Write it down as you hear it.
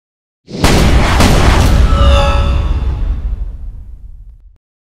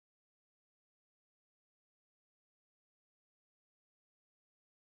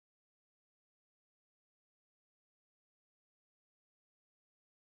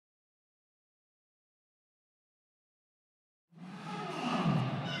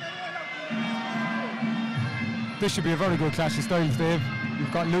this should be a very good clash of styles, Dave.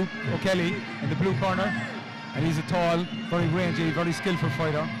 You've got Luke O'Kelly in the blue corner, and he's a tall, very rangy, very skillful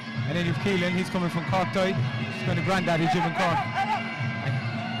fighter. And then you've Keelan, he's coming from Cork Tide. He's going to Grandaddy Gym in Cork.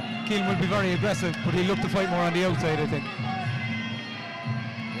 And Keelan will be very aggressive, but he'll look to fight more on the outside, I think.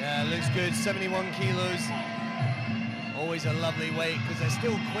 Yeah, looks good, 71 kilos. Always a lovely weight, because they're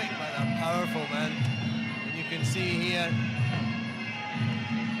still quick, but they're powerful, man. And you can see here,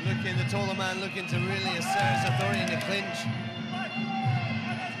 the taller man looking to really assert his authority in the clinch.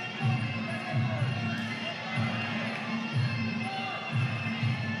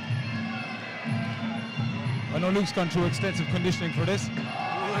 I know Luke's gone through extensive conditioning for this.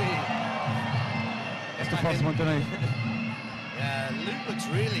 That's the first one tonight. Yeah, Luke looks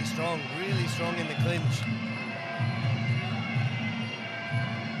really strong in the clinch.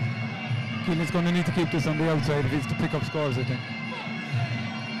 Keelan's going to need to keep this on the outside if he's to pick up scores, I think.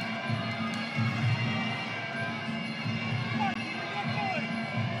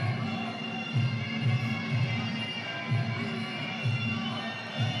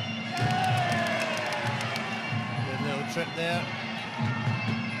 Good little trip there.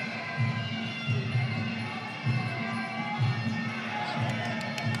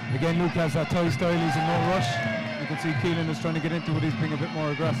 Again, Luke has that Thai style, he's in no rush. You can see Keelan is trying to get into it, he's being a bit more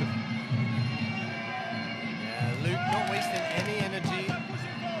aggressive. Yeah, Luke not wasting any energy,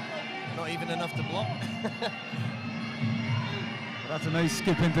 not even enough to block. That's a nice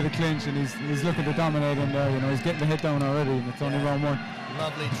skip into the clinch, and he's looking to dominate in there, you know, he's getting the hit down already, and it's only round one.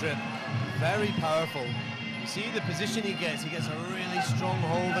 Lovely trip, very powerful. You see the position he gets a really strong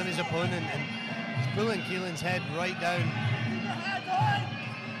hold on his opponent, and he's pulling Keelan's head right down.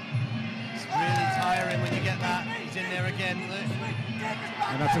 Really tiring when you get that. He's in there again. Look.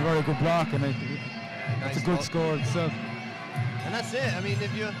 And that's a very good block, and that's a good score itself. And that's it. I mean,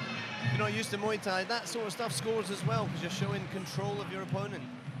 if you're not used to Muay Thai, that sort of stuff scores as well, because you're showing control of your opponent.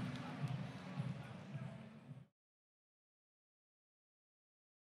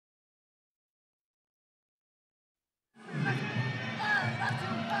 There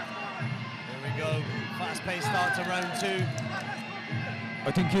we go. Fast-paced start to round two. I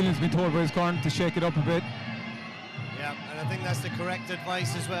think Keelan's been told by his corner to shake it up a bit. Yeah, and I think that's the correct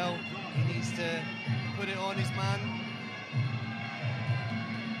advice as well. He needs to put it on his man.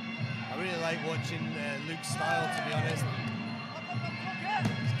 I really like watching Luke's style, to be honest.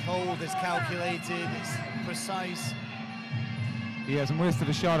 It's cold, it's calculated, it's precise. He hasn't wasted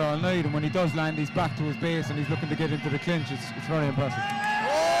a shot all night, and when he does land, he's back to his base and he's looking to get into the clinch. It's very impressive.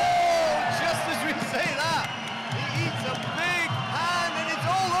 Oh, just as we say that, he eats a big hand and it's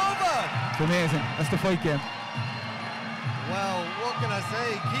all over. It's amazing. That's the fight game. Well, what can I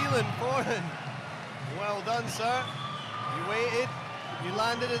say? Keelan Foran, well done, sir. You waited, you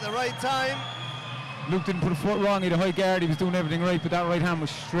landed at the right time. Luke didn't put a foot wrong, he had a high guard, he was doing everything right, but that right hand was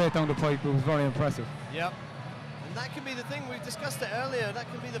straight down the pipe. It was very impressive. Yep. And that can be the thing, we discussed it earlier, that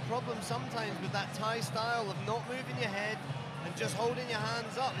can be the problem sometimes with that Thai style of not moving your head and just holding your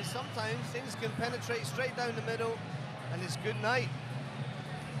hands up. Is sometimes things can penetrate straight down the middle and it's good night.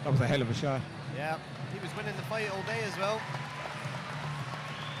 That was a hell of a shot. Yeah, he was winning the fight all day as well.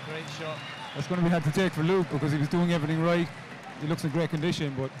 Great shot. That's going to be hard to take for Luke because he was doing everything right. He looks in great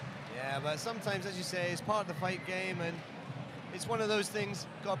condition, but... Yeah, but sometimes, as you say, it's part of the fight game and it's one of those things,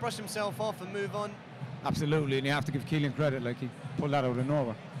 got to brush himself off and move on. Absolutely, and you have to give Keelan credit, like he pulled that out of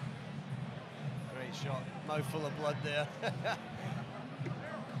nowhere. Great shot, mouth full of blood there. I don't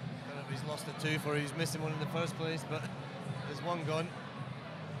know if he's lost a tooth or he's missing one in the first place, but there's one gone.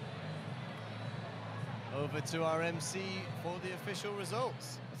 Over to our MC for the official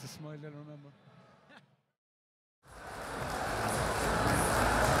results. That's a smile they'll remember.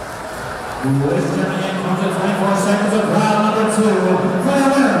 Ladies and gentlemen, 24 seconds of round number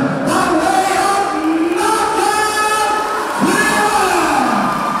 2.